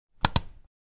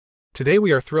Today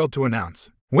we are thrilled to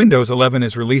announce Windows 11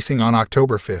 is releasing on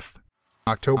October 5th.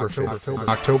 October 5th.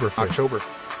 October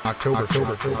 5th. October 5th. October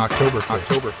 5th. October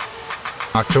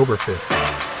 5th. October 5th.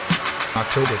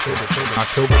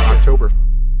 October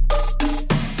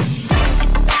 5th.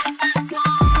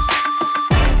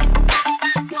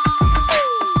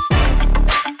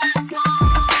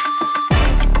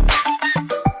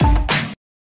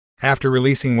 After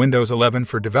releasing Windows 11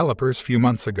 for developers a few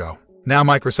months ago, now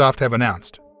Microsoft have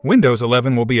announced Windows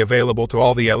 11 will be available to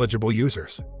all the eligible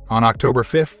users on October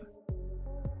 5th.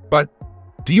 But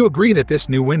do you agree that this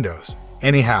new Windows,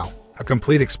 anyhow, a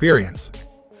complete experience?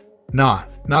 Nah,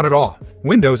 not at all.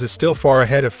 Windows is still far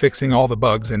ahead of fixing all the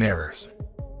bugs and errors.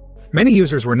 Many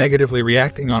users were negatively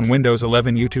reacting on Windows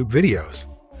 11 YouTube videos,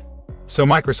 so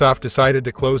Microsoft decided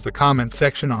to close the comments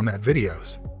section on that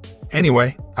videos.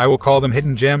 Anyway, I will call them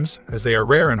hidden gems as they are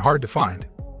rare and hard to find.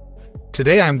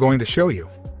 Today I am going to show you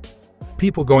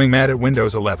people going mad at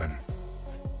Windows 11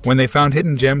 when they found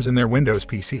hidden gems in their Windows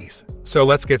PCs. So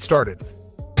let's get started.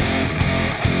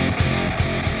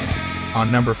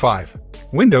 On number 5.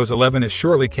 Windows 11 is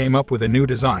surely came up with a new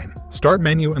design, start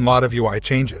menu and lot of UI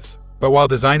changes. But while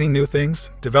designing new things,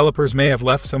 developers may have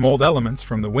left some old elements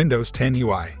from the Windows 10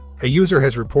 UI. A user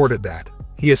has reported that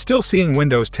he is still seeing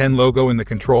Windows 10 logo in the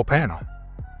control panel.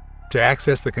 To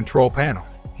access the control panel,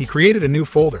 he created a new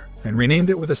folder and renamed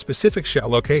it with a specific shell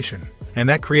location, and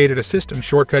that created a system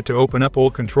shortcut to open up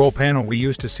old control panel we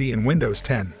used to see in Windows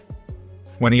 10.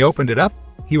 When he opened it up,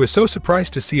 he was so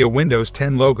surprised to see a Windows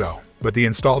 10 logo, but the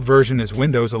installed version is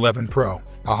Windows 11 Pro.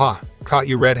 Aha, caught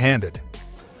you red-handed.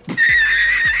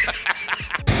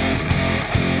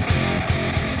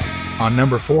 On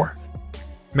number 4.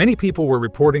 Many people were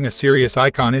reporting a serious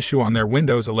icon issue on their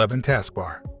Windows 11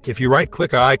 taskbar. If you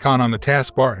right-click an icon on the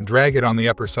taskbar and drag it on the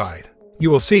upper side, you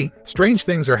will see strange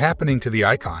things are happening to the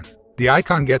icon. The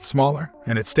icon gets smaller,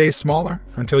 and it stays smaller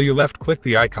until you left-click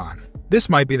the icon. This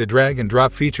might be the drag and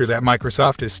drop feature that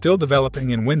Microsoft is still developing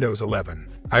in Windows 11.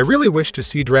 I really wish to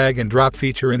see drag and drop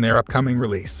feature in their upcoming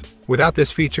release. Without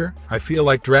this feature, I feel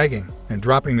like dragging and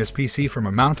dropping this PC from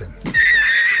a mountain.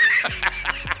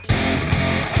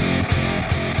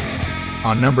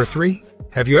 On number 3,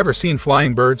 have you ever seen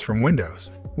flying birds from Windows?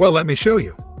 Well, let me show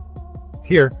you.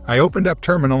 Here, I opened up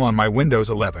Terminal on my Windows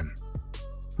 11.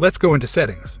 Let's go into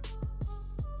Settings.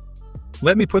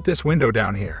 Let me put this window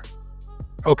down here.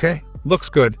 Okay, looks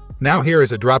good. Now here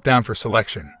is a drop-down for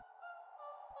selection.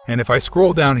 And if I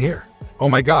scroll down here, oh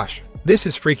my gosh, this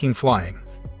is freaking flying.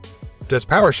 Does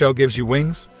PowerShell gives you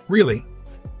wings? Really?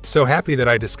 So happy that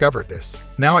I discovered this.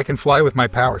 Now I can fly with my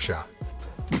PowerShell.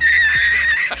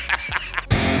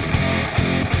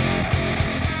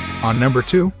 On number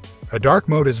 2, a dark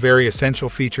mode is very essential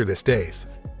feature these days.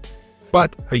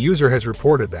 But a user has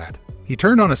reported that he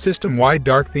turned on a system-wide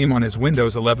dark theme on his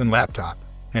Windows 11 laptop,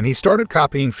 and he started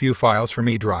copying few files from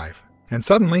eDrive, and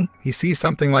suddenly he sees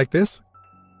something like this.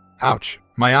 Ouch,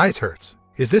 my eyes hurts.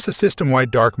 Is this a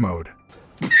system-wide dark mode?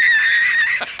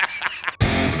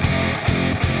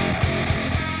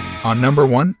 On number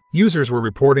 1, users were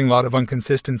reporting a lot of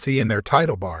inconsistency in their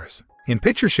title bars. In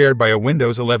picture shared by a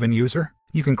Windows 11 user,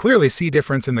 you can clearly see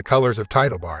difference in the colors of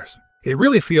title bars. It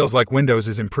really feels like Windows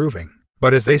is improving.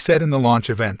 But as they said in the launch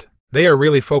event, they are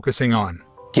really focusing on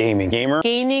gaming, gamer,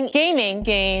 gaming, gaming,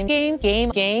 game, games, game,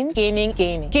 games, gaming,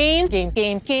 gaming, games, games,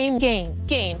 games, game, games,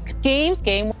 games, games,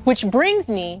 game. Which brings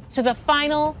me to the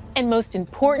final and most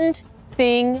important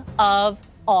thing of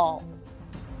all.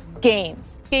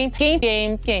 Games. Game, games,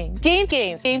 game, games, game,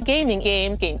 gaming,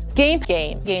 games, game,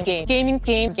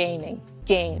 gaming,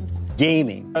 games.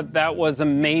 gaming. That was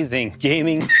amazing.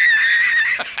 Gaming.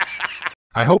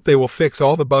 I hope they will fix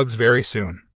all the bugs very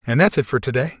soon. And that's it for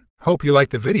today. Hope you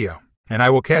liked the video, and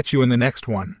I will catch you in the next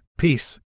one. Peace.